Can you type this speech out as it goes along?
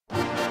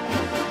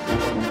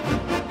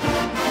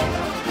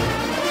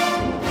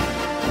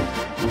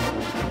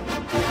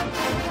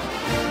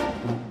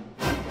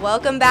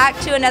Welcome back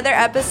to another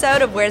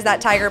episode of Where's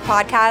That Tiger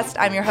podcast.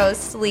 I'm your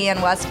host, Leanne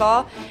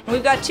Westfall, and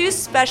we've got two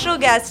special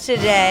guests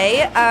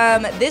today.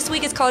 This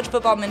week is College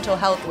Football Mental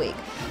Health Week.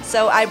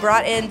 So I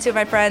brought in two of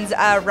my friends,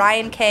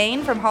 Ryan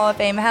Kane from Hall of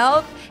Fame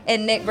Health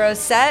and Nick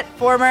Brossette,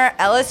 former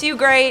LSU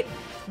great,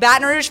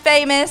 Baton Rouge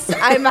famous,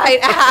 I might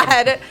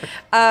add.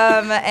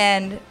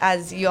 And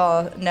as you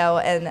all know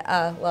and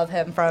love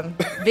him from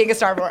being a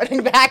star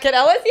running back at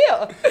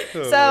LSU.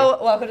 So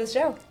welcome to the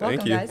show.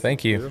 Welcome, guys.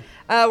 Thank you.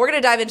 We're going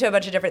to dive into a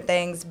bunch of different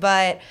things,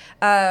 but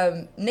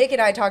Nick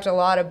and I talked a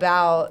lot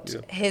about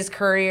his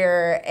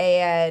career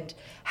and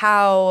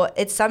how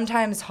it's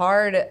sometimes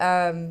hard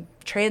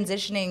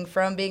transitioning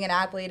from being an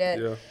athlete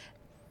at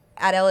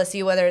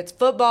LSU, whether it's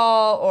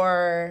football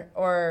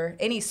or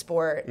any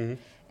sport. Mm-hmm.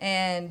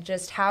 And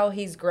just how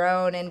he's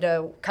grown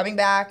into coming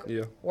back,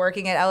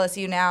 working at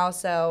LSU now.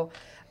 So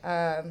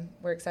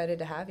we're excited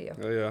to have you.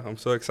 Oh, yeah, I'm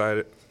so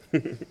excited.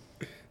 Just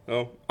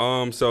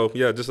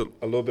a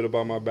little bit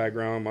about my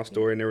background, my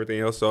story, and everything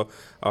else. So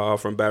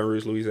from Baton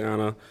Rouge,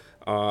 Louisiana.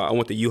 I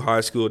went to U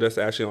High School. That's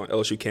actually on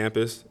LSU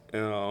campus.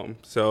 I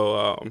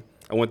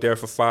went there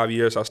for 5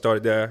 years. I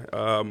started there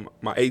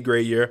my 8th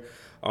grade year.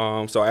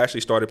 So I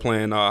actually started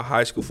playing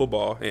high school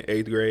football in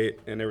 8th grade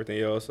and everything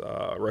else,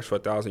 rushed for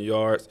 1,000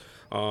 yards.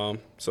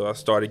 So I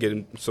started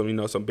getting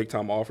some big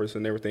time offers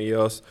and everything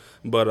else.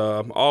 But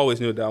I always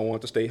knew that I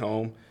wanted to stay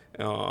home.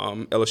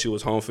 LSU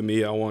was home for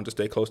me. I wanted to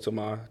stay close to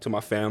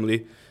my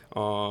family.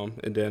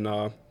 And then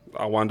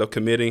I wound up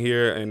committing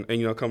here and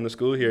coming to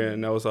school here,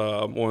 and that was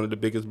one of the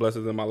biggest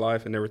blessings in my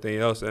life and everything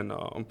else. And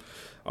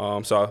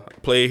so I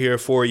played here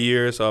 4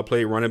 years. I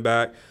played running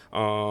back.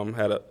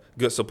 Had a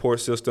good support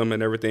system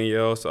and everything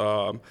else.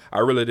 I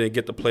really didn't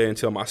get to play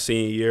until my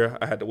senior year.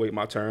 I had to wait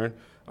my turn.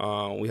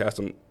 We had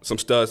some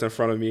studs in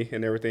front of me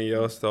and everything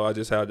else, so I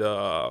just had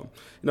to,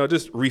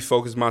 just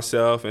refocus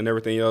myself and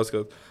everything else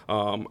because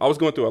I was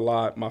going through a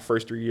lot my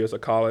first 3 years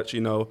of college.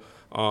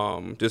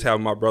 Just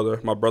having my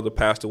brother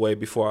passed away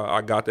before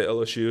I got to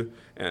LSU,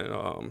 and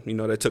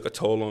that took a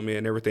toll on me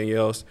and everything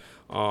else.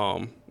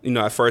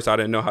 At first I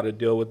didn't know how to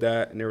deal with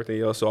that and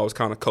everything else, so I was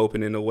kind of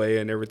coping in a way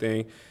and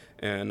everything.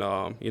 And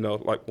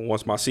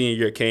once my senior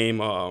year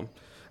came,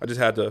 I just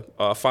had to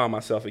find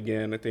myself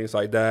again and things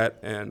like that.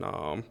 And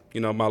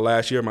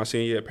my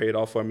senior year, paid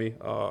off for me.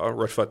 I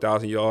rushed for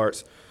 1,000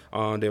 yards.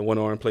 Then went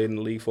on and played in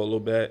the league for a little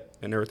bit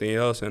and everything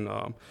else. And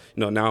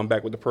now I'm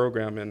back with the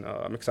program, and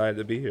I'm excited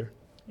to be here.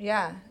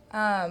 Yeah.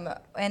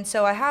 And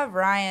so I have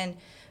Ryan,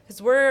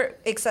 because we're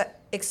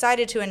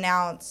excited to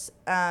announce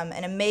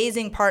an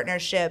amazing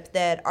partnership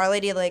that Our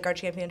Lady of the Lake, our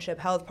championship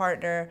health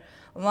partner,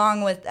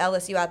 along with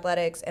LSU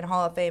Athletics and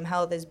Hall of Fame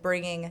Health, is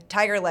bringing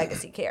Tiger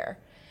Legacy Care.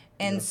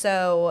 And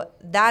so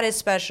that is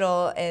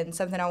special and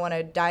something I want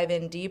to dive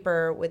in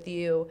deeper with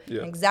you,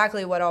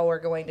 exactly what all we're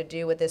going to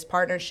do with this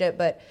partnership.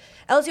 But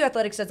LSU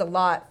Athletics does a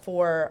lot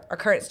for our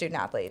current student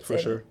athletes. For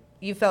sure.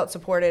 You felt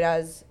supported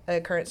as a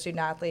current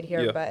student athlete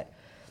here, but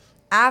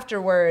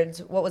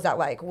afterwards, what was that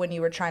like when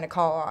you were trying to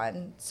call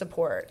on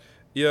support?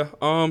 Yeah,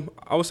 I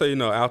would say,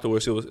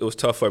 afterwards it was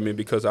tough for me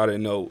because I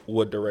didn't know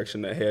what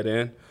direction to head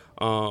in.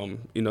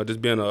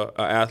 Just being an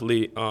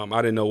athlete,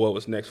 I didn't know what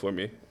was next for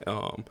me.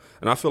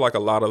 And I feel like a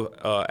lot of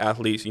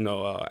athletes,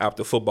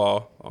 after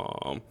football,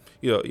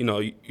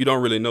 you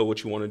don't really know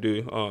what you want to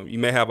do. You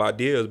may have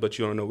ideas, but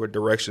you don't know what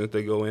directions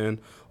to go in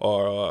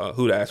or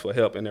who to ask for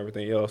help and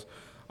everything else.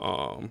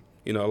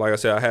 Like I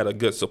said, I had a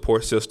good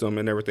support system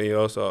and everything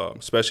else,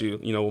 especially,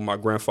 with my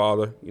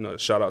grandfather.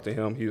 Shout out to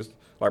him. He was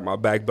like my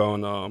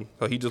backbone.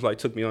 So he just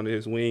took me under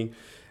his wing.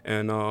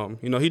 And,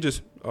 he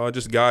just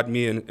guided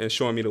me and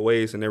showing me the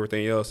ways and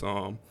everything else.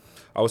 I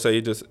would say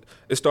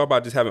it started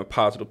by just having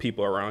positive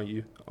people around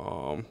you.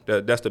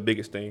 That's the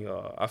biggest thing.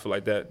 I feel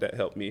like that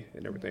helped me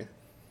and everything.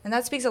 And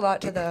that speaks a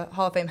lot to the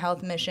Hall of Fame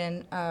Health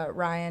mission,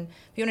 Ryan.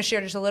 If you want to share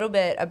just a little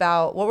bit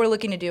about what we're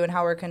looking to do and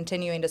how we're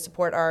continuing to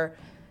support our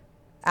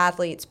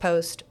athletes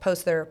post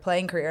their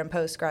playing career and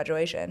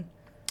post-graduation.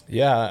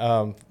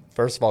 Yeah,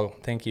 first of all,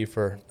 thank you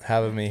for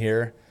having me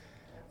here.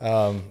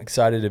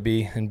 Excited to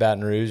be in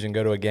Baton Rouge and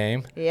go to a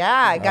game.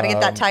 Yeah, got to get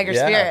that Tiger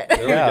spirit.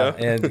 Yeah,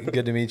 and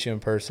good to meet you in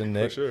person,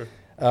 Nick. For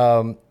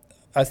sure.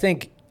 I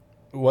think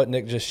what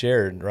Nick just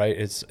shared, right?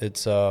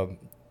 It's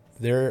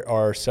there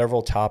are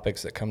several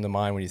topics that come to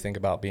mind when you think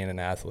about being an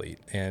athlete,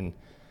 and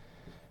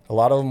a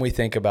lot of them we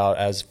think about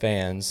as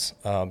fans,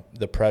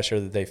 the pressure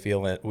that they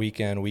feel week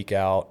in, week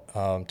out,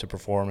 to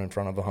perform in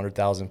front of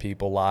 100,000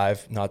 people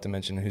live, not to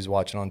mention who's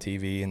watching on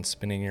TV, and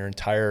spending your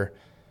entire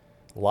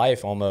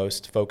life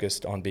almost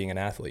focused on being an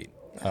athlete.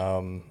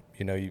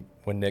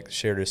 When Nick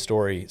shared his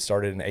story,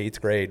 started in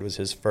 8th grade, was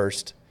his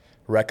first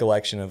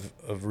recollection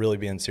of really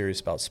being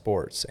serious about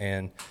sports,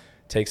 and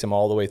takes him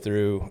all the way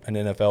through an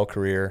NFL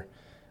career.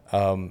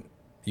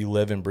 You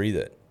live and breathe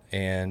it.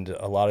 And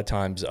a lot of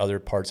times other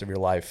parts of your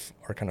life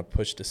are kind of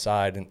pushed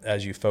aside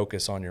as you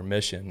focus on your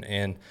mission.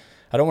 And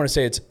I don't want to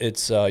say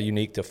it's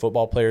unique to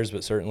football players,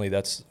 but certainly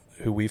that's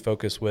who we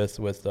focus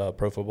with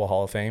Pro Football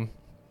Hall of Fame.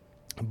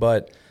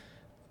 But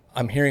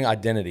I'm hearing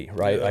identity,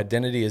 right? Yeah.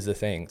 Identity is the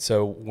thing.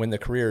 So when the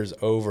career is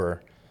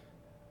over,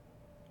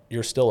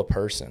 you're still a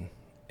person.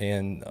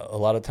 And a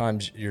lot of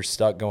times you're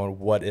stuck going,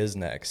 what is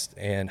next?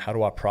 And how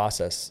do I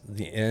process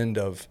the end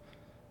of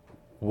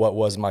what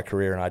was my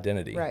career and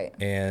identity? Right.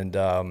 And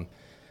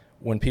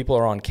when people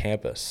are on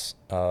campus,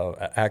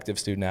 active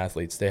student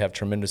athletes, they have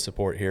tremendous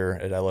support here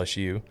at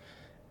LSU.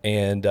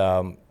 And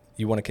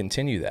you want to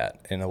continue that.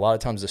 And a lot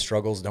of times the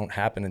struggles don't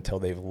happen until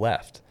they've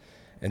left.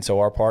 And so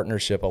our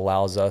partnership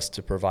allows us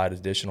to provide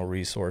additional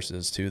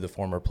resources to the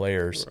former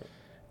players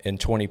in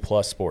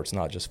 20-plus sports,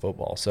 not just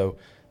football. So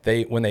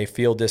when they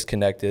feel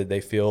disconnected, they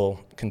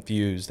feel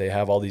confused, they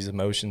have all these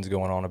emotions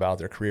going on about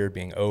their career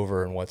being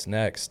over and what's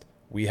next,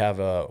 we have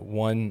a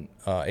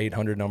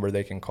 1-800 number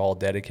they can call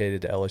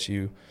dedicated to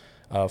LSU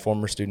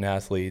former student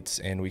athletes,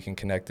 and we can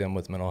connect them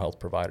with mental health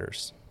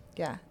providers.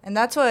 Yeah, and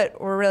that's what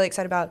we're really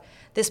excited about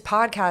this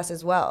podcast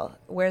as well.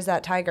 Where's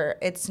That Tiger?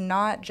 It's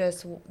not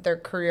just their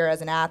career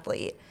as an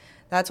athlete.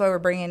 That's why we're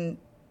bringing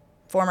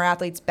former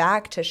athletes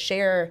back to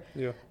share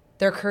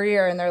their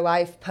career and their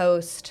life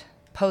post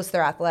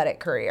their athletic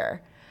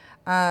career.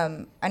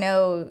 I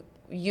know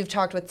you've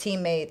talked with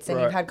teammates and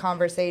you've had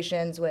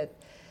conversations with,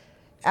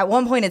 at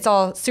one point it's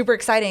all super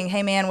exciting.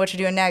 Hey man, what you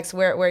doing next?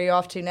 Where are you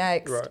off to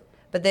next? Right.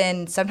 But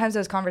then sometimes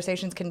those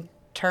conversations can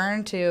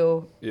turn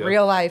to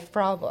real life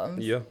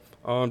problems. Yeah.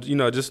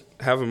 Just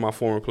having my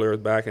former players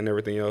back and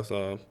everything else,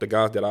 the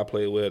guys that I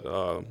played with,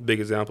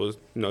 big examples,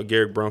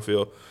 Garrett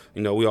Brumfield,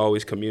 we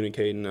always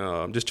communicating,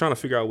 just trying to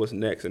figure out what's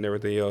next and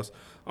everything else.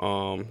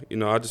 I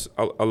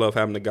love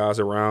having the guys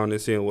around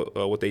and seeing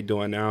what they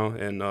doing now,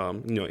 and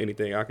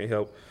anything I can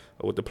help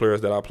with the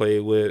players that I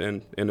played with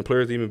and the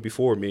players even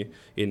before me,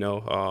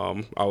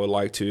 I would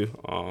like to,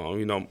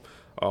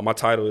 my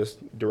title is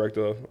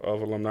Director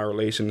of Alumni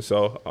Relations,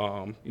 so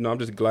I'm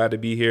just glad to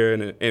be here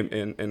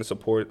and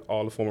support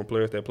all the former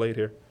players that played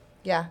here.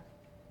 Yeah,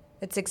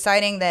 it's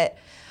exciting that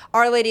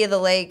Our Lady of the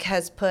Lake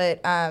has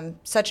put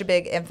such a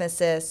big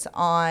emphasis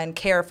on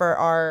care for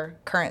our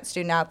current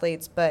student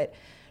athletes, but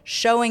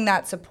showing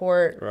that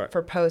support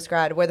for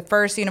post-grad. We're the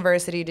first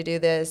university to do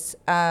this.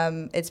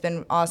 It's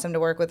been awesome to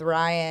work with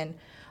Ryan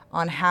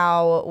on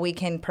how we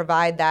can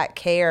provide that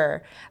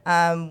care.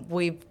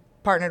 We've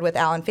partnered with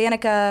Alan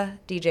Faneca,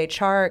 DJ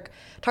Chark.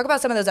 Talk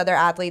about some of those other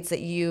athletes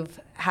that you've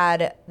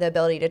had the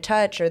ability to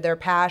touch or their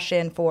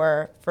passion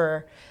for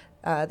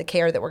the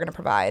care that we're going to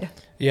provide.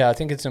 Yeah, I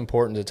think it's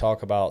important to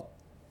talk about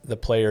the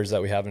players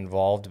that we have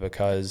involved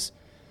because,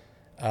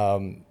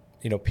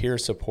 peer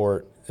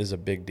support is a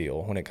big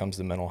deal when it comes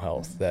to mental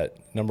health. Mm-hmm. That,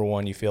 number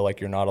one, you feel like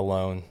you're not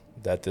alone,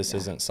 that this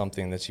isn't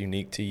something that's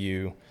unique to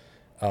you.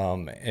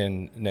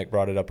 And Nick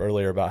brought it up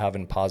earlier about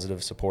having a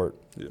positive support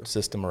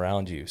system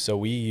around you. So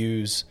we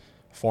use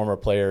former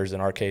players, in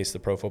our case, the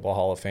Pro Football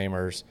Hall of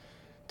Famers,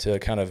 to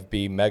kind of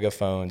be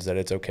megaphones that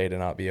it's okay to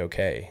not be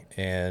okay.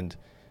 And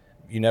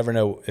you never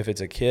know if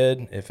it's a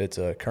kid, if it's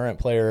a current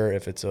player,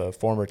 if it's a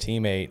former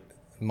teammate,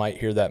 might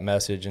hear that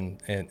message and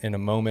in a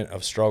moment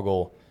of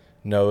struggle,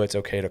 know it's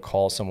okay to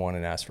call someone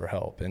and ask for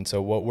help. And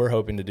so what we're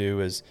hoping to do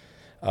is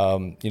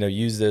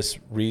use this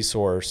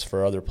resource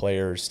for other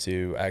players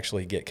to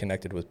actually get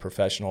connected with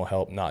professional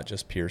help, not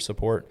just peer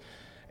support.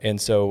 And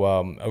so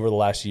over the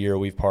last year,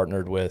 we've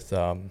partnered with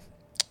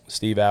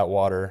Steve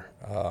Atwater,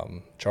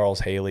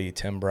 Charles Haley,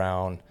 Tim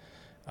Brown,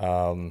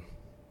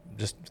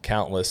 just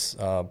countless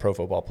pro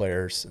football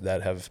players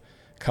that have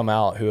come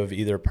out who have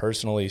either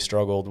personally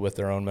struggled with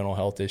their own mental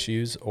health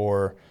issues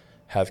or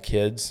have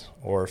kids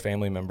or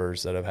family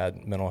members that have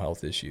had mental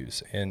health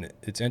issues. And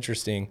it's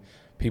interesting,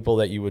 people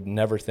that you would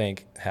never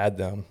think had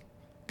them,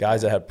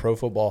 guys that had Pro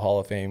Football Hall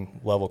of Fame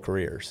level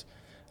careers,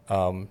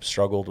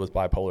 struggled with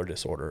bipolar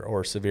disorder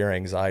or severe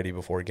anxiety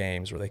before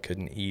games where they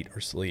couldn't eat or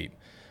sleep.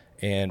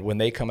 And when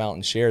they come out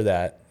and share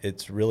that,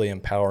 it's really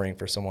empowering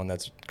for someone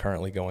that's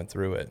currently going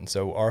through it. And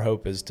so our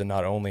hope is to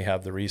not only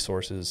have the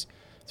resources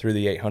through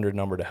the 800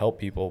 number to help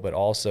people, but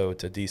also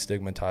to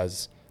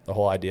destigmatize the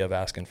whole idea of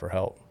asking for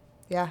help.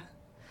 Yeah.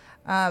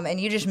 And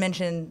you just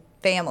mentioned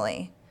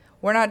family.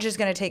 We're not just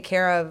going to take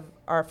care of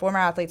our former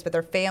athletes, but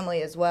their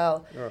family as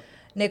well. Yeah.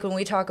 Nick, when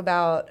we talk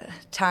about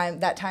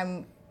that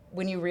time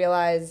when you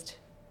realized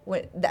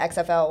when the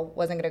XFL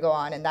wasn't going to go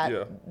on and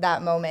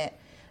that moment,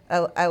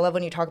 I love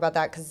when you talk about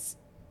that because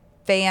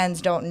fans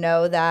don't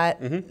know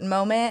that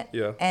moment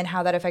and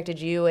how that affected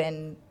you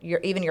and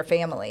even your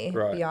family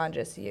beyond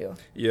just you.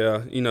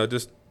 Yeah,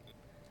 just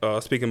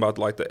speaking about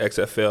like the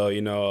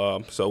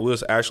XFL, so we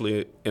was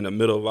actually in the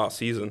middle of our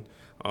season.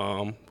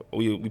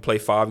 We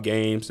played 5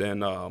 games,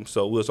 and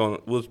so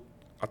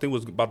I think we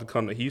was about to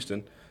come to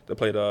Houston to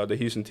play the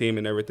Houston team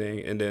and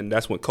everything, and then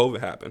that's when COVID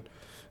happened,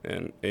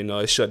 and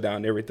it shut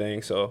down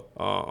everything. So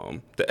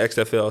the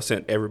XFL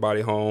sent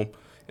everybody home.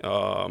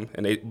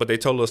 But they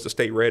told us to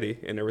stay ready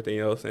and everything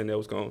else, and it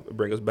was going to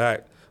bring us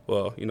back.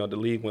 Well, the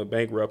league went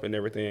bankrupt and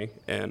everything,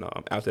 and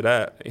after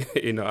that,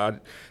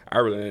 I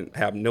really didn't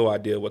have no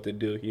idea what to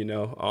do,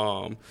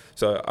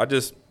 So I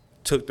just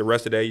took the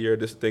rest of that year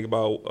just to think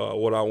about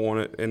what I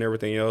wanted and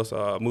everything else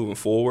moving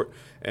forward,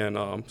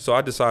 and so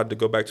I decided to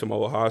go back to my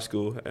old high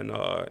school and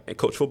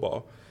coach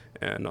football,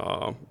 and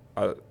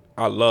I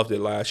I loved it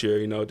last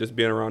year. Just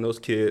being around those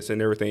kids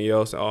and everything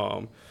else.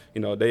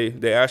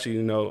 They actually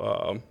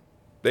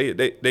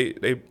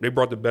they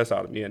brought the best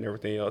out of me and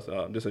everything else.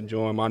 Just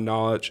enjoying my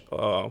knowledge,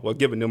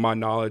 giving them my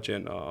knowledge,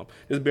 and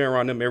just being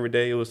around them every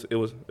day. It was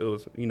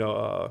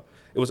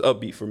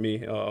upbeat for me.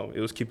 It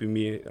was keeping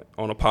me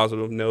on a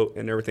positive note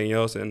and everything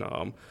else. And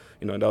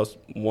that was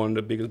one of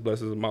the biggest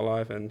blessings of my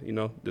life. And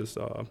just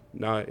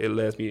now it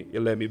led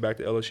me back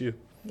to LSU.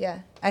 Yeah,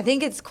 I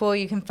think it's cool.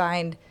 You can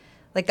find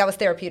that was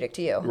therapeutic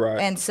to you, right?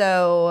 And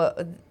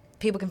so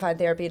people can find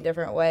therapy in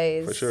different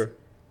ways. For sure.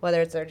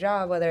 Whether it's their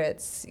job, whether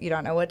it's you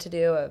don't know what to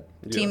do, a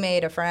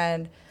teammate, a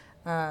friend,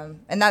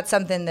 and that's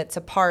something that's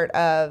a part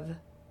of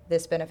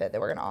this benefit that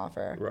we're going to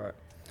offer. Right.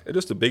 And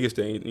just the biggest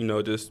thing,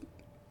 just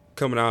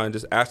coming out and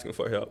just asking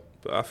for help.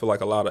 But I feel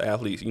like a lot of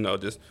athletes,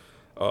 just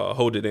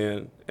hold it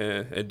in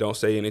and don't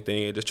say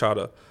anything and just try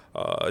to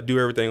do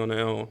everything on their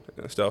own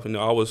and stuff.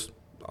 I was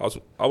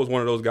one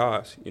of those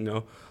guys,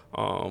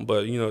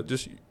 but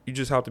just you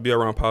just have to be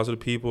around positive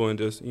people and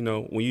just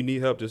when you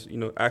need help, just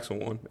ask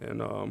someone.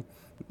 And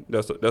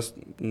that's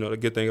the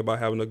good thing about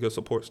having a good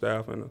support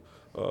staff and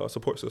a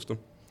support system.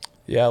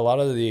 Yeah, a lot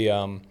of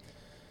the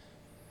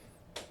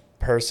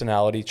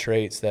personality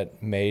traits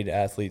that made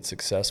athletes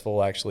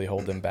successful actually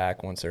hold them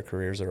back once their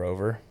careers are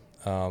over.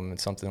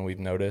 It's something we've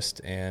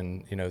noticed,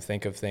 and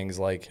think of things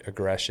like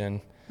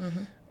aggression,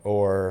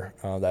 or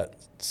that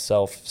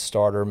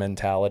self-starter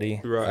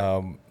mentality,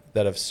 right.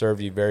 That have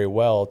served you very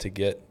well to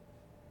get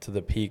to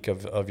the peak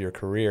of your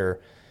career.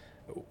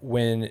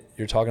 When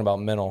you're talking about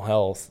mental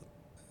health,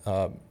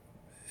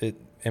 it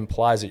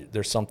implies that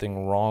there's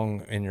something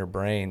wrong in your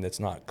brain that's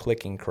not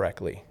clicking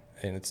correctly.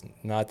 And it's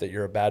not that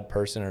you're a bad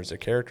person or it's a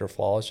character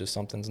flaw, it's just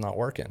something's not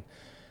working.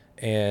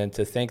 And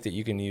to think that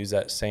you can use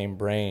that same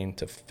brain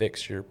to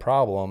fix your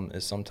problem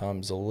is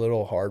sometimes a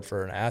little hard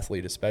for an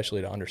athlete,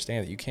 especially to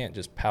understand that you can't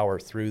just power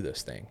through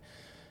this thing.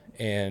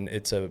 And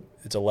it's a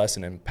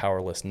lesson in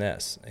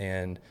powerlessness.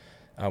 And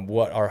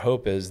what our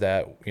hope is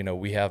that,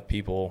 we have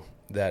people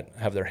that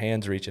have their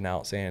hands reaching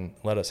out saying,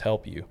 let us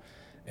help you.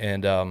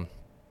 And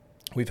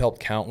we've helped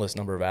countless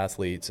number of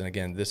athletes. And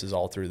again, this is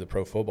all through the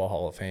Pro Football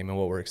Hall of Fame. And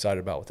what we're excited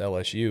about with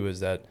LSU is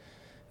that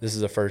this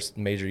is the first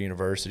major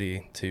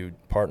university to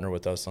partner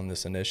with us on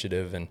this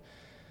initiative. And,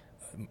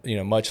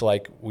 much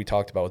like we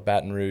talked about with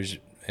Baton Rouge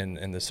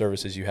and the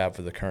services you have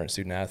for the current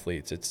student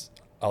athletes,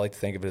 I like to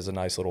think of it as a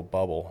nice little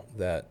bubble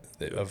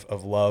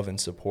of love and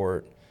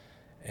support.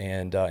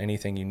 And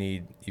anything you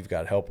need, you've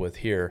got help with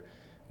here.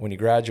 When you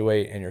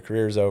graduate and your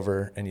career's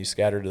over and you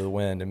scatter to the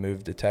wind and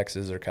move to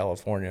Texas or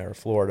California or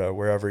Florida,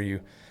 wherever you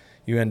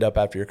end up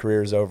after your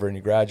career's over and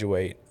you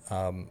graduate,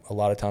 a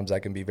lot of times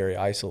that can be very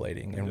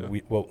isolating.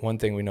 And one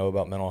thing we know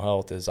about mental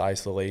health is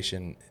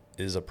isolation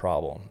is a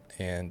problem.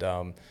 And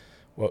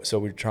so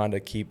we're trying to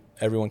keep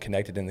everyone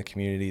connected in the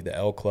community. The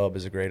L Club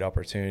is a great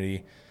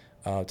opportunity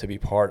to be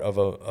part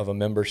of a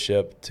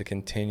membership, to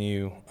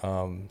continue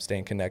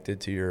staying connected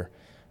to your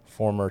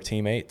former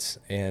teammates.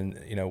 And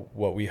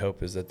what we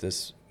hope is that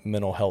this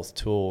mental health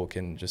tool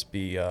can just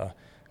be a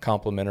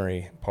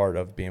complementary part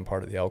of being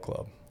part of the L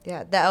Club.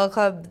 Yeah, the L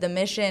Club, the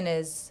mission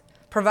is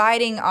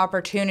providing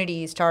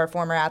opportunities to our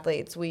former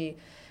athletes. We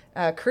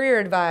career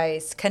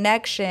advice,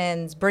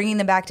 connections, bringing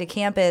them back to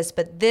campus.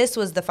 But this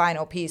was the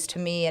final piece to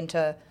me and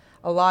to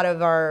a lot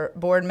of our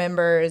board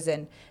members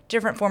and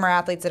different former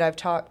athletes that I've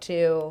talked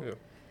to.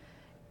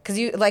 Because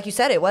like you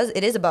said,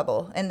 it is a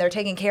bubble and they're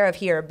taken care of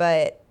here.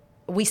 But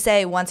we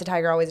say once a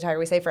Tiger, always a Tiger.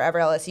 We say forever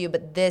LSU,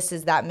 but this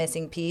is that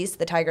missing piece,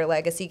 the Tiger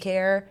legacy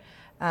care.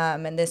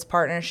 And this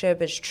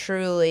partnership is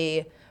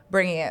truly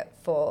bringing it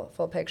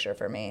full picture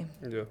for me.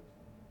 Yeah.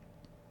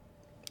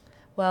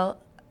 Well,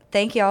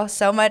 thank y'all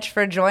so much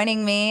for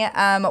joining me.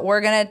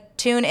 We're going to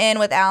tune in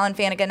with Alan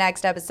Faneca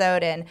next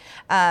episode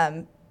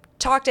and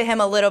talk to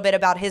him a little bit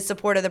about his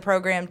support of the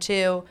program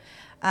too.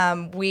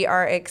 We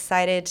are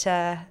excited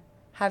to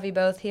have you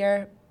both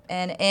here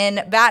and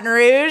in Baton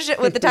Rouge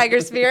with the Tiger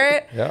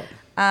Spirit. Yep.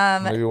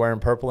 Maybe wearing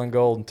purple and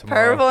gold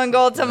tomorrow. Purple and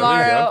gold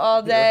tomorrow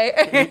all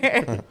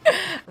day.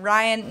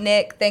 Ryan,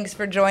 Nick, thanks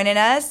for joining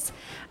us.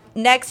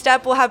 Next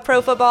up, we'll have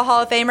Pro Football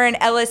Hall of Famer and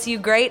LSU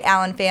great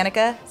Alan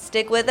Faneca.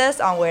 Stick with us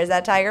on Where's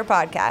That Tiger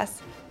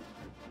podcast.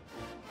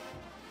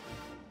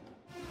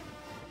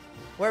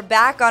 We're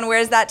back on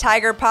Where's That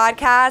Tiger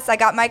podcast. I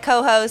got my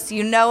co-host,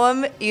 you know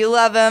him, you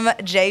love him,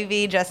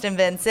 JV Justin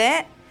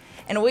Vincent.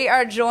 And we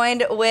are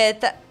joined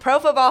with Pro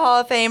Football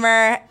Hall of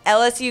Famer,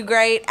 LSU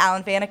great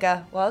Alan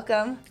Faneca.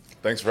 Welcome.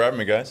 Thanks for having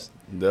me, guys.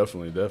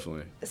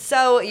 Definitely.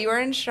 So you were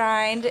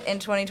enshrined in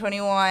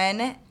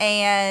 2021,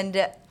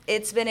 and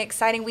it's been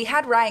exciting. We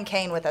had Ryan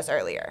Kane with us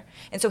earlier,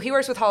 and so he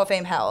works with Hall of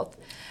Fame Health,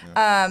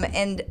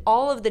 and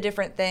all of the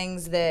different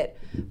things that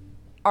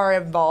are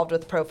involved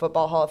with Pro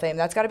Football Hall of Fame.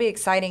 That's got to be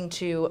exciting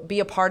to be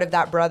a part of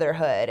that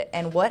brotherhood.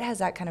 And what has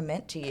that kind of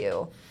meant to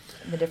you?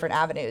 The different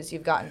avenues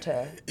you've gotten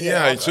to.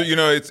 Yeah, so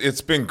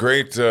it's been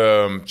great.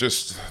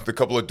 Just the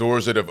couple of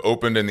doors that have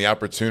opened and the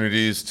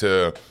opportunities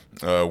to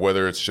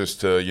whether it's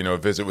just to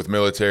visit with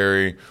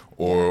military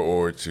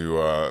or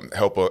to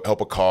help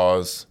a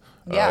cause.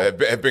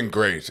 have been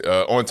great.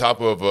 On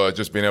top of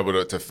just being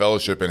able to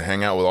fellowship and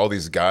hang out with all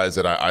these guys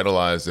that I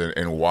idolized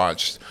and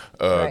watched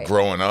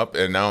growing up,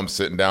 and now I'm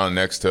sitting down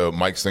next to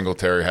Mike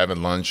Singletary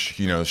having lunch,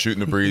 shooting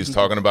the breeze,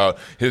 talking about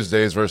his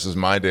days versus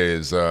my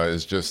days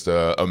is just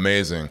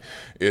amazing.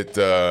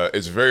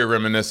 It's very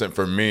reminiscent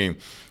for me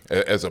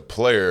as a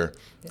player.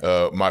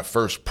 My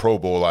first Pro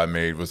Bowl I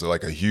made was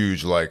like a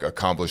huge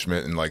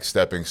accomplishment and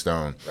stepping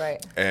stone.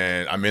 Right.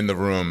 And I'm in the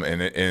room,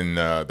 and in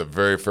the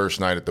very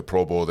first night at the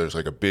Pro Bowl, there's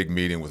a big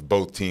meeting with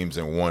both teams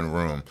in one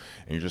room,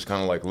 and you're just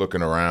kind of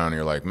looking around, and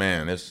you're like,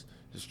 man, it's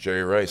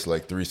Jerry Rice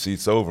 3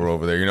 seats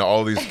over there.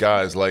 All these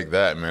guys like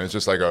that, man. It's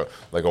just like a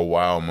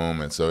wow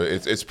moment. So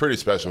it's pretty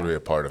special to be a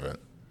part of it.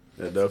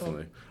 Yeah,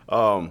 definitely.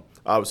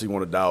 Obviously,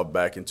 want to dial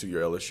back into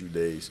your LSU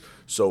days.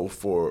 So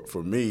for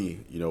me,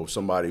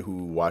 somebody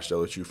who watched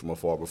LSU from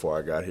afar before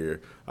I got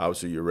here,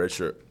 obviously your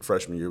redshirt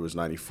freshman year was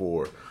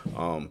 94.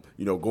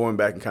 Going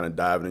back and kind of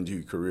diving into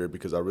your career,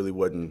 because I really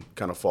wasn't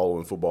kind of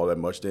following football that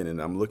much then,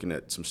 and I'm looking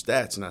at some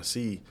stats, and I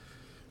see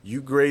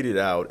you graded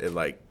out at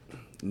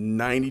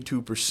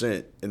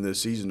 92% in the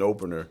season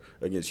opener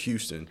against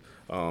Houston.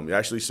 You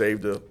actually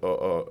saved a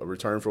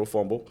return for a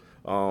fumble.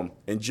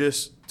 And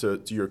just to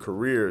your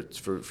career,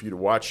 for you to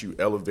watch you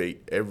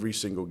elevate every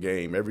single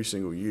game, every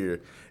single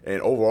year, and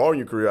overall in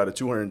your career, out of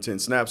 210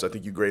 snaps, I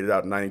think you graded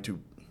out 92%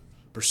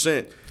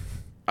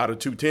 out of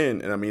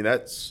 210, and I mean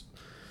that's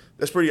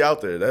pretty out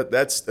there.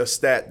 That's a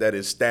stat that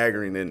is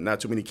staggering, and not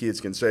too many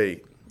kids can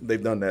say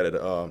they've done that at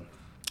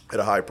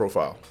a high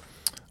profile.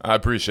 I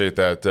appreciate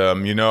that.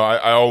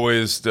 I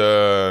always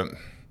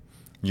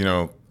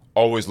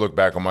always look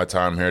back on my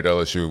time here at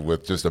LSU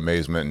with just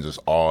amazement and just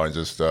awe and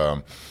just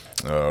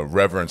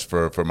reverence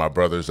for my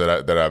brothers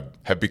that I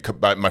have become,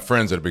 my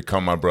friends that have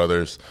become my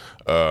brothers,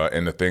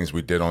 and the things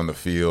we did on the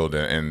field,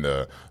 and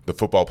the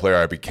football player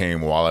I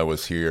became while I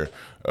was here.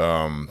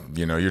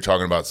 You're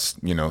talking about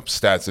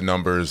stats and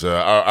numbers.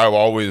 I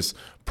always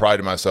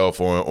prided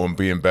myself on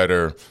being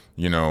better.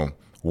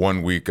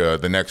 1 week,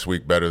 the next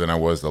week better than I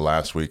was the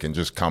last week, and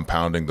just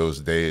compounding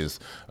those days,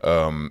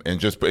 and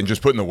just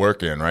putting the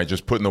work in, right?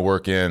 Just putting the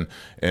work in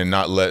and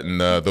not letting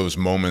those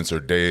moments or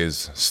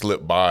days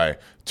slip by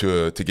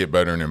to get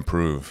better and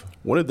improve.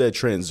 When did that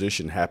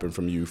transition happen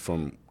from you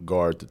from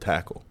guard to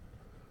tackle?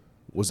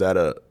 Was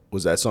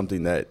that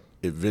something that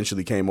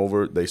eventually came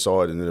over? They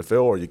saw it in the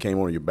NFL, or you came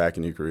on your back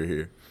in your career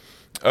here?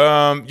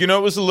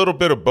 It was a little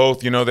bit of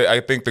both.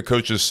 I think the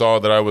coaches saw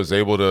that I was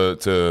able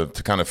to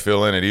kind of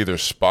fill in at either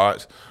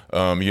spot.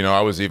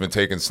 I was even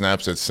taking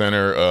snaps at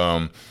center.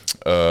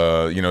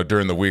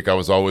 During the week, I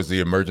was always the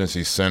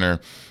emergency center.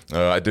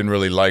 I didn't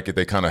really like it.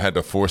 They kind of had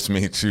to force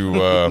me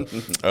to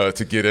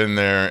get in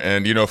there.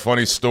 And,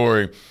 funny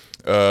story.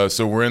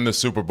 So we're in the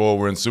Super Bowl.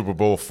 We're in Super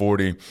Bowl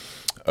 40.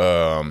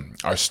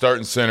 Our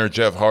starting center,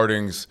 Jeff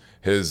Hardings,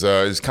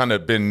 has kind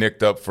of been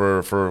nicked up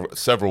for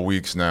several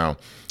weeks now.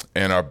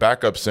 And our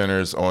backup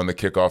center's on the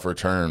kickoff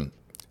return,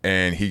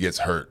 and he gets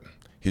hurt.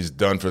 He's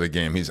done for the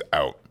game. He's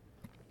out.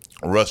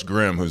 Russ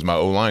Grimm, who's my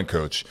O-line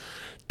coach,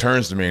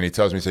 turns to me and he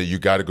tells me, you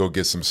got to go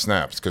get some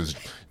snaps because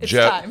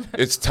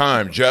it's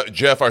time.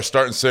 Jeff, our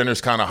starting center, is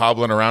kind of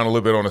hobbling around a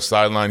little bit on the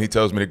sideline. He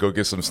tells me to go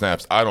get some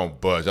snaps. I don't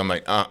budge. I'm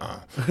like,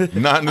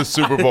 not in the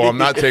Super Bowl. I'm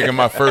not taking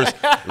my first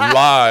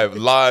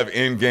live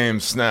in-game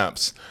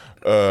snaps.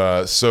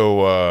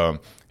 So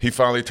he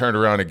finally turned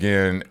around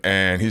again,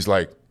 and he's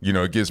like,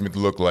 it gives me the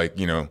look like,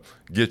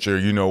 get your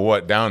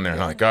you-know-what down there.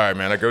 And I'm like, all right,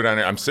 man. I go down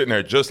there. I'm sitting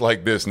there just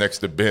like this next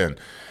to Ben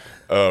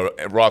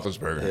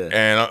Roethlisberger.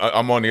 And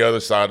I'm on the other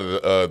side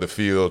of the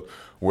field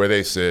where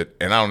they sit,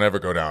 and I don't ever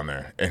go down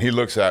there. And he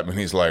looks at me, and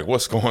he's like,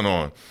 what's going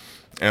on?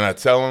 And I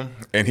tell him,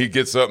 and he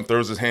gets up and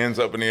throws his hands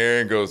up in the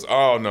air and goes,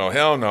 oh, no,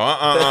 hell no,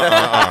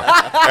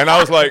 And I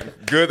was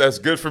like, good, that's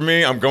good for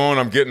me. I'm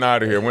getting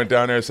out of here. Went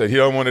down there and said, he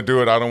don't want to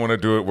do it. I don't want to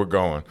do it. We're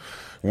going.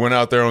 Went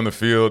out there on the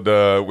field.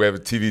 We have a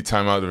TV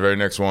timeout, the very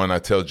next one. I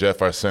tell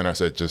Jeff, our center, I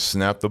said, just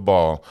snap the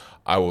ball.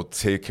 I will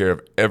take care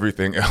of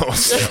everything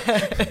else.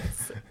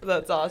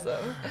 That's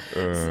awesome.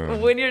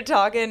 When you're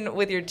talking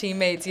with your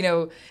teammates,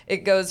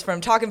 it goes from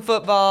talking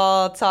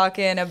football,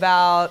 talking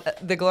about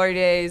the glory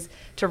days,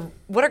 to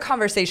what are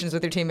conversations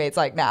with your teammates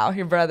like now,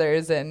 your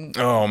brothers? And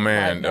oh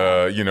man,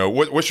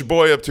 what's your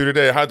boy up to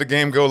today? How'd the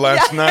game go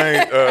last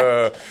night?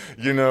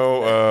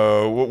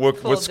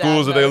 What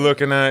schools are they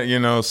looking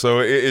at?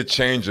 So it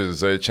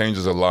changes. It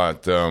changes a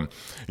lot.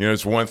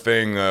 It's one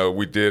thing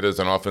we did as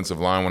an offensive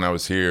line when I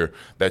was here,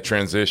 that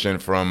transition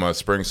from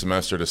spring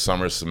semester to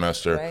summer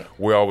semester. Right.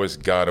 We always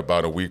got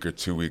about a week or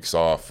 2 weeks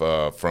off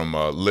from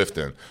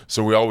lifting.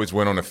 So we always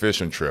went on a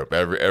fishing trip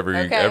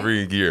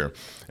every year.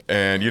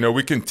 And,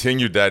 we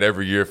continued that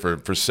every year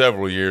for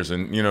several years.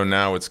 And,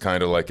 now it's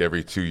kind of like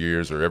every 2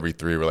 years or every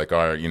 3. We're like,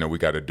 all right, we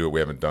got to do it. We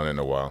haven't done it in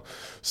a while.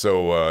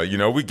 So,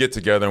 we get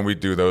together and we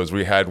do those.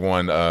 We had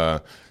one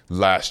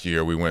last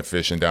year. We went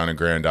fishing down in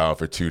Grand Isle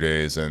for 2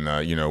 days. And,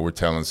 we're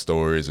telling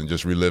stories and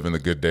just reliving the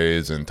good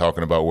days and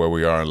talking about where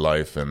we are in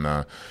life. And,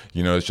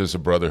 it's just a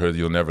brotherhood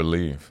you'll never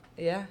leave.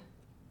 Yeah.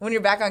 When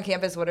you're back on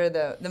campus, what are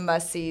the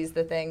must-sees,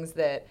 the things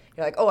that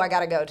you're like, oh, I got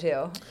to go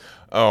to?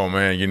 Oh,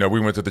 man, we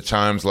went to the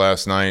Chimes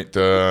last night.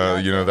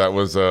 That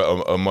was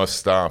a must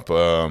stop.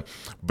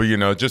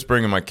 But, just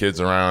bringing my kids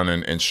around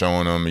and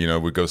showing them,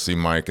 we go see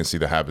Mike and see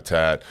the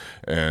Habitat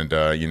and,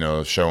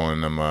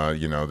 showing them,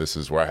 this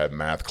is where I had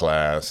math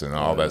class and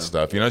all that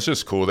stuff. It's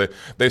just cool.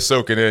 They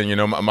soak it in.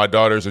 My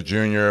daughter's a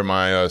junior.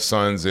 My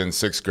son's in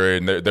 6th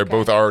grade. And they're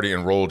both already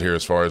enrolled here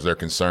as far as they're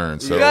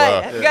concerned. So,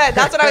 good.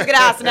 That's what I was going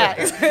to ask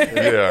next.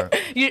 Yeah.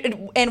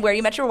 And where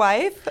you met your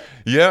wife?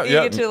 Yeah, you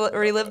get to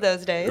relive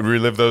those days.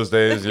 Relive those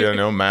days,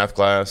 math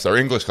class or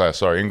English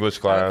class.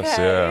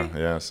 Okay.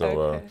 Yeah. So,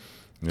 Okay.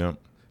 yeah.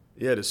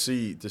 Yeah, to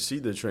see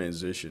the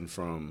transition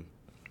from,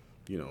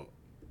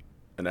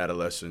 an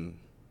adolescent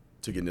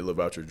to getting to live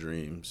out your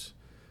dreams,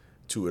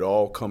 to it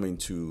all coming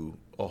to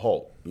a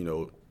halt.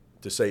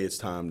 To say it's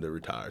time to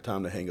retire,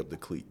 time to hang up the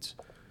cleats.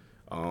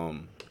 I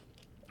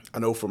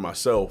know for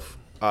myself,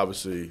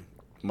 obviously,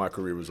 my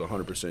career was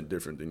 100%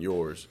 different than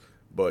yours,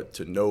 but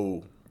to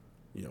know,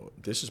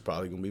 this is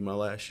probably going to be my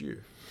last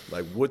year.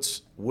 Like,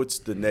 what's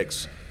the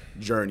next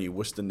journey?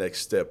 What's the next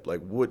step?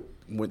 Like, what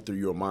went through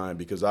your mind?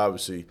 Because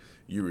obviously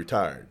you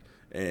retired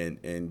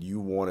and you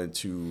wanted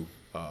to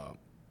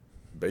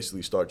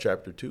basically start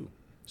chapter 2.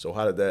 So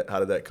how did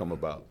that come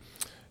about?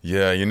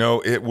 Yeah,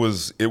 it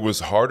was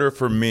harder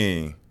for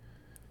me.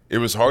 It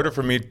was harder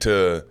for me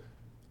to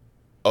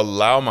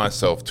allow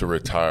myself to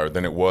retire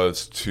than it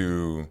was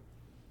to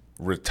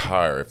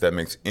retire, if that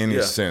makes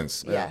any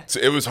sense. Yeah. So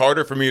it was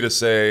harder for me to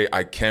say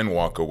I can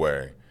walk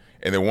away.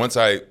 And then once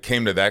I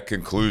came to that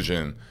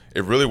conclusion,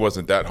 it really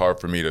wasn't that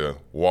hard for me to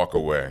walk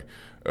away.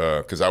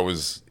 Because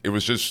it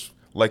was just,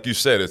 like you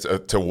said, it's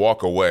to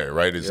walk away,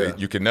 right?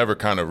 You can never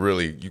kind of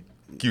really,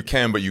 you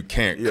can, but you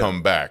can't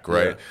come back,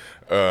 right?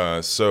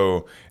 Yeah.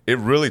 So it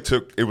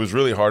was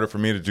really harder for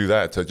me to do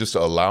that, to just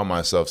allow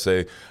myself,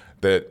 say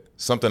that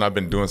something I've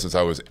been doing since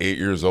I was 8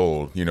 years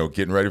old,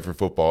 getting ready for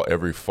football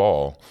every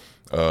fall,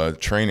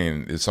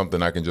 training is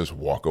something I can just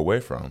walk away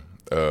from.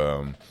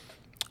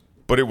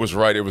 But it was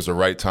right. It was the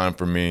right time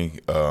for me.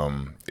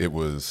 It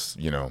was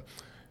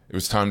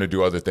time to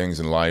do other things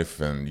in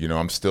life. And,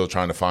 I'm still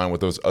trying to find what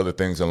those other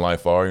things in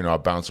life are. I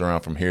bounce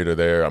around from here to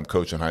there. I'm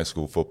coaching high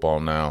school football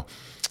now.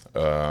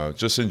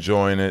 Just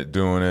enjoying it,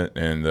 doing it,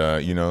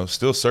 and,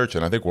 still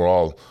searching. I think we're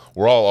all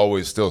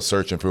always still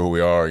searching for who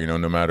we are,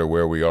 no matter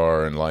where we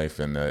are in life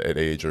and at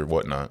age or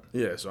whatnot.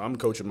 Yeah, so I'm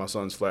coaching my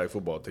son's flag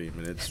football team,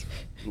 and it's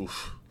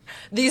oof.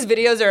 These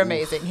videos are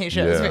amazing. He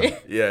shows me.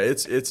 Yeah,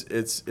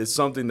 it's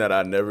something that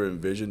I never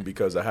envisioned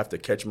because I have to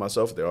catch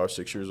myself. They are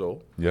 6 years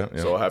old. Yeah.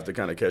 So I have to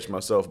kind of catch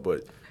myself.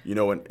 But, in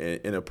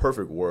a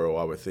perfect world,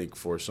 I would think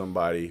for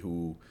somebody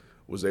who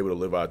was able to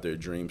live out their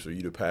dreams, for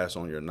you to pass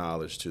on your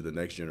knowledge to the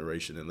next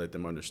generation and let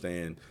them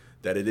understand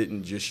that it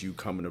isn't just you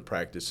coming to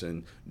practice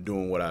and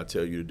doing what I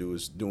tell you to do,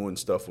 is doing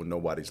stuff when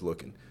nobody's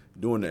looking,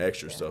 doing the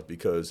extra stuff,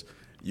 because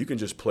you can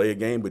just play a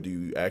game, but do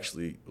you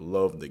actually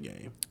love the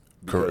game?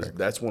 Because Correct.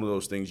 That's one of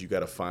those things you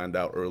got to find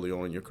out early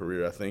on in your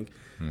career, I think.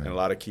 And a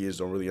lot of kids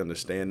don't really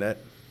understand that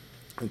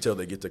until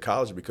they get to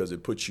college, because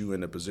it puts you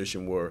in a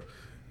position where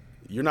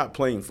you're not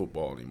playing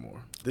football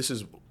anymore. This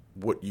is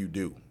what you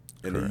do.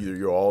 And either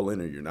you're all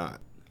in or you're not.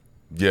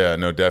 Yeah,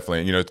 no,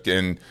 definitely.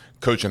 In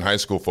coaching high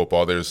school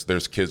football,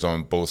 there's kids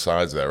on both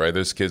sides of that, right?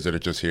 There's kids that are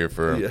just here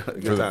for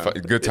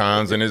good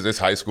times, and it's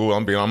high school.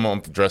 I'm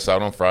dress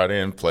out on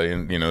Friday and play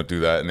and do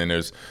that. And then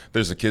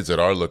there's the kids that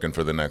are looking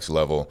for the next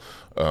level,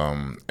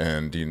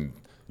 and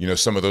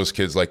some of those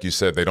kids, like you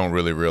said, they don't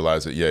really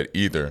realize it yet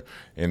either.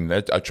 And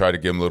I try to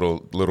give them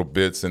little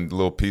bits and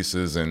little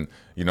pieces, and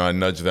I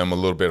nudge them a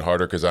little bit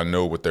harder because I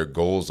know what their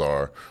goals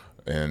are.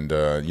 And,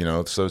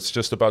 so it's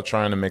just about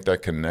trying to make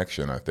that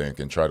connection, I think,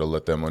 and try to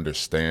let them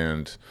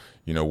understand,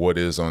 what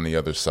is on the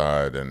other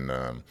side.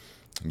 And,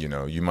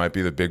 you might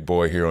be the big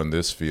boy here on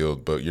this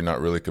field, but you're not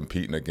really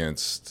competing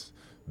against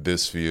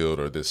this field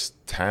or this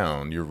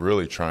town. You're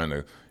really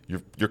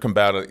you're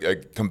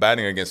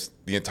combating against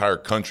the entire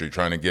country,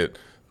 trying to get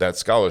that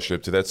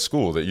scholarship to that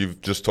school that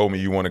you've just told me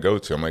you want to go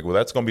to. I'm like, well,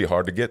 that's going to be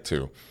hard to get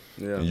to.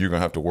 Yeah. And you're going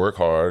to have to work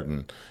hard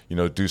and,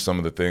 do some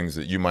of the things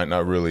that you might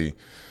not really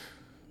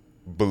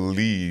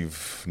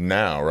believe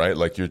now, right?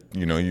 Like you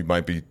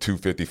might be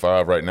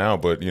 255 right now,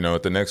 but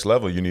at the next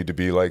level you need to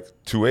be like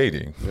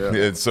 280.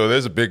 Yeah. And so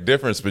there's a big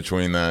difference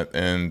between that,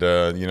 and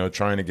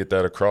trying to get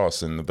that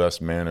across in the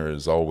best manner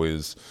is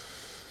always,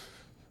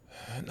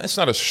 it's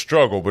not a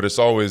struggle, but it's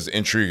always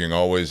intriguing,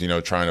 always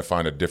trying to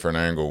find a different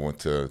angle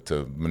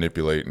to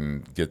manipulate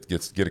and get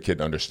a kid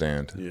to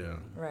understand. Yeah.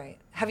 Right.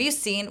 Have you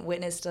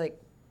witnessed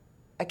like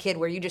a kid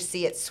where you just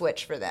see it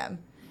switch for them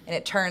and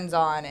it turns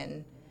on,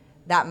 and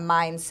that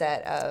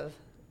mindset of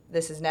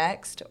this is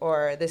next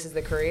or this is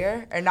the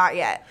career, or not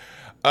yet?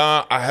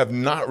 I have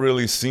not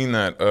really seen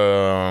that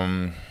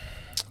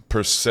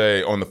per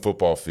se on the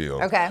football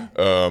field. Okay.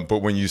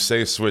 But when you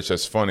say switch,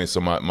 that's funny. So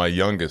my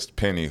youngest,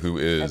 Penny, who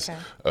is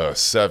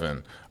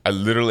 7, I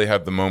literally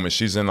have the moment.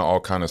 She's into all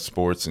kind of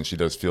sports and she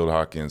does field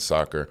hockey and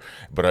soccer.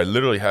 But I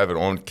literally have it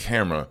on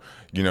camera.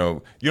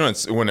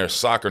 when they're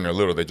soccer and they're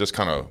little, they just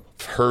kind of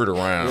herd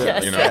around.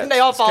 Yes. You know? And they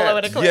all follow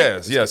in a clique.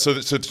 Yes, yeah. So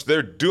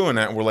they're doing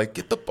that, and we're like,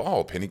 get the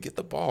ball, Penny, get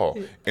the ball.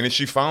 And then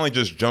she finally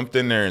just jumped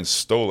in there and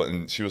stole it,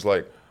 and she was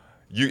like,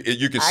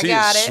 you could see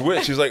it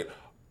switch. She's like,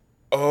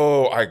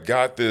 oh, I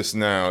got this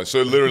now.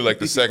 So literally, like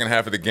the second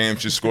half of the game,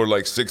 she scored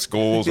like 6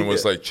 goals and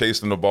was like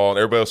chasing the ball. And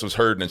everybody else was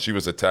hurting, and she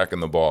was attacking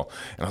the ball.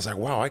 And I was like,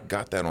 wow, I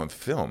got that on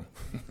film.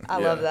 I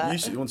love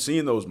that. When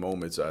seeing those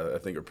moments, I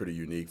think are pretty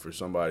unique for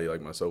somebody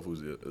like myself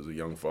who's a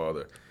young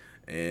father.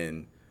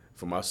 And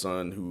for my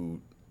son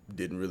who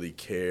didn't really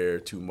care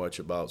too much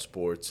about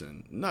sports,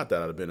 and not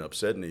that I'd have been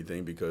upset or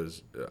anything,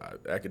 because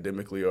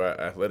academically or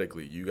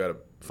athletically, you got to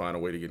find a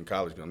way to get in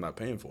college because I'm not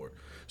paying for it.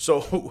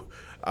 So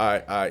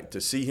I to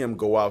see him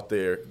go out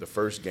there the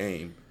first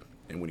game,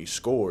 and when he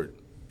scored,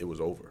 it was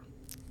over.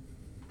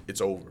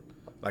 It's over.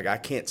 Like, I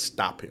can't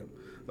stop him.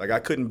 Like, I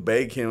couldn't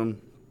beg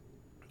him,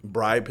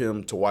 bribe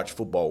him to watch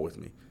football with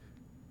me.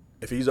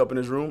 If he's up in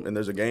his room and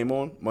there's a game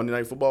on, Monday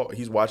Night Football,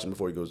 he's watching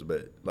before he goes to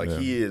bed. Like,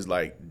 he is,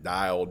 like,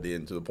 dialed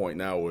in to the point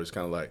now where it's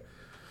kind of like,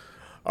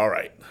 all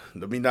right,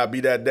 let me not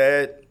be that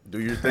dad. Do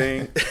your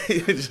thing.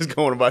 Just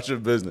going about your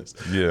business.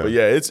 Yeah. But,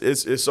 yeah,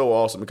 it's so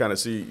awesome to kind of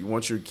see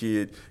once your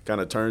kid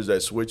kind of turns that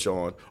switch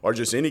on, or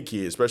just any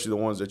kid, especially the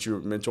ones that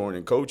you're mentoring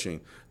and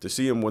coaching, to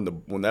see them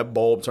when that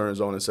bulb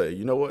turns on and say,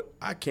 you know what,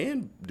 I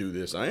can do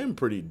this. I am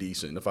pretty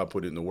decent if I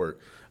put in the work.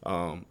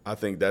 I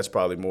think that's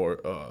probably more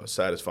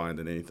satisfying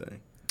than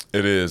anything.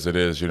 It is.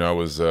 You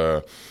know,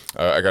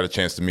 I got a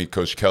chance to meet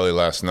Coach Kelly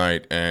last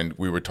night, and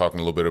we were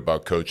talking a little bit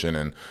about coaching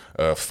and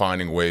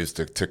finding ways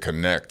to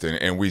connect.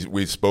 And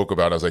we spoke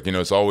about, I was like, you know,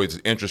 it's always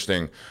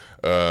interesting.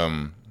 You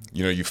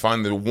know, you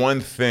find the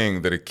one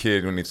thing that a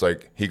kid, when it's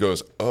like, he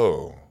goes,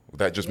 oh,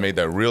 that just made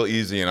that real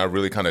easy, and I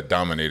really kind of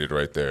dominated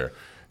right there.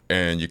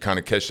 And you kind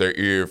of catch their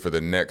ear for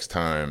the next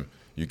time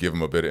you give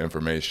them a bit of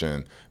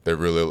information. They're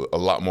really a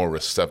lot more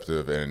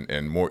receptive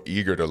and more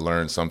eager to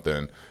learn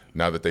something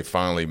now that they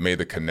finally made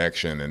the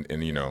connection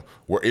and you know,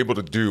 were able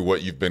to do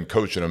what you've been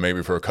coaching them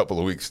maybe for a couple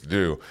of weeks to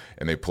do,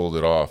 and they pulled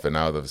it off, and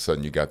now all of a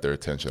sudden you got their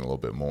attention a little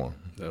bit more.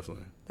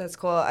 Definitely. That's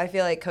cool. I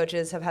feel like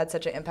coaches have had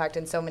such an impact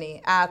in so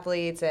many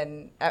athletes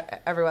and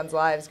everyone's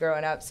lives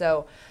growing up.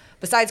 So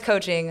besides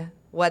coaching,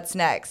 what's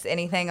next?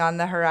 Anything on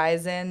the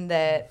horizon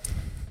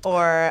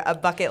or a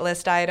bucket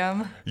list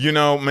item? You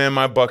know, man,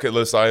 my bucket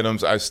list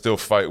items I still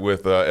fight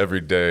with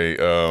every day.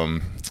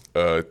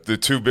 The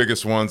 2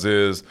 biggest ones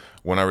is,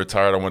 when I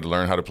retired, I wanted to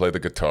learn how to play the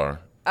guitar.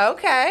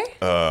 Okay.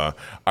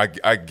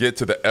 I get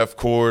to the F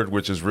chord,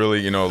 which is really,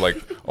 you know, like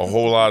a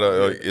whole lot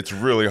of, it's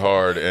really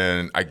hard,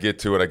 and I get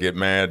to it, I get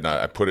mad, and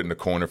I put it in the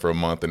corner for a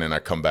month, and then I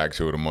come back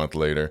to it a month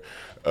later.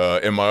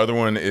 And my other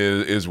one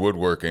is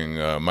woodworking.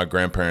 My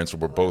grandparents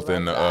were both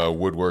in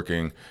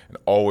woodworking and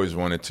always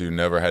wanted to,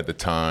 never had the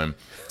time.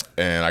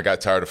 And I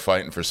got tired of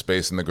fighting for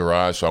space in the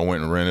garage, so I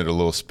went and rented a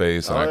little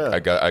space, and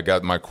I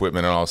got my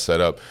equipment and all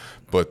set up.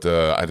 But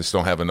I just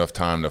don't have enough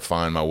time to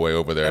find my way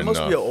over there. That must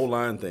be an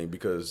O-line thing,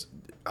 because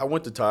I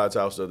went to Todd's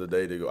house the other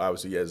day to go.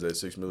 Obviously, he has that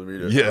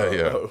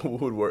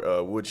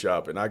 6mm wood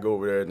shop, and I go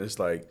over there, and it's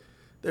like,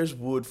 there's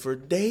wood for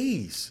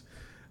days.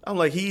 I'm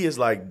like, he is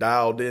like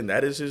dialed in.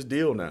 That is his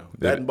deal now.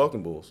 That and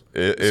Bucking Bulls.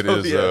 It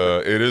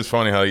is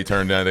funny how he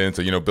turned that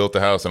into, you know, built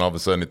the house, and all of a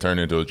sudden it turned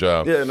into a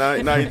job. Yeah,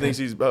 now he thinks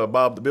he's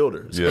Bob the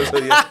Builder. Yeah.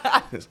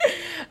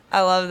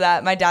 I love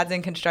that. My dad's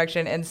in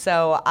construction, and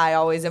so I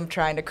always am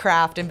trying to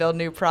craft and build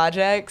new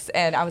projects.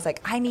 And I was like,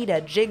 I need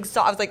a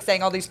jigsaw. I was like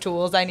saying all these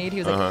tools I need. He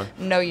was like,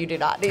 no, you do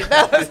not need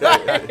those.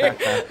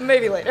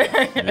 Maybe later.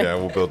 Yeah,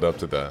 we'll build up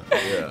to that.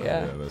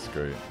 Yeah, that's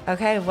great.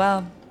 Okay,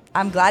 well,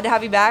 I'm glad to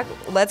have you back.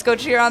 Let's go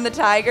cheer on the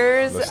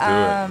Tigers. Let's do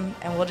it.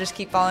 And we'll just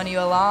keep following you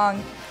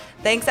along.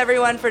 Thanks,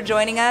 everyone, for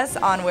joining us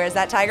on Where's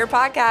That Tiger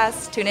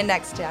podcast. Tune in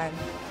next time.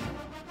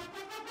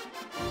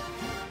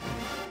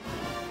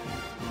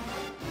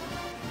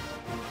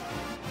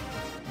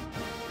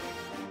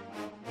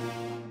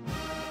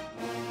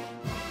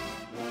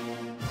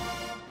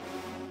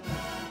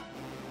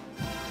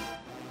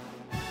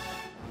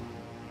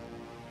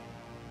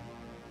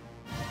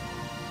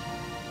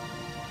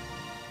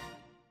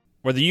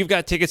 Whether you've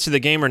got tickets to the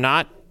game or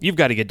not, you've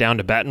got to get down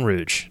to Baton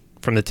Rouge.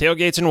 From the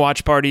tailgates and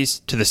watch parties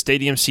to the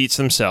stadium seats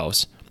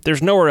themselves,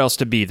 there's nowhere else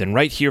to be than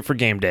right here for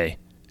game day.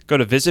 Go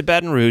to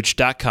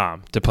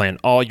visitbatonrouge.com to plan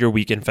all your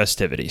weekend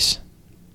festivities.